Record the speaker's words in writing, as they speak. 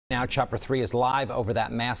Now, Chopper 3 is live over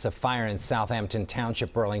that massive fire in Southampton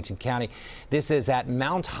Township, Burlington County. This is at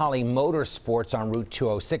Mount Holly Motorsports on Route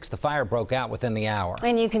 206. The fire broke out within the hour.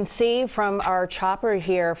 And you can see from our chopper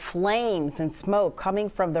here, flames and smoke coming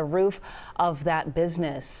from the roof of that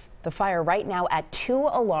business. The fire right now at 2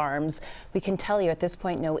 alarms. We can tell you at this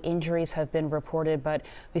point no injuries have been reported, but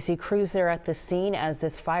we see crews there at the scene as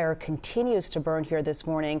this fire continues to burn here this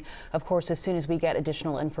morning. Of course, as soon as we get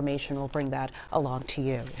additional information, we'll bring that along to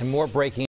you. And more breaking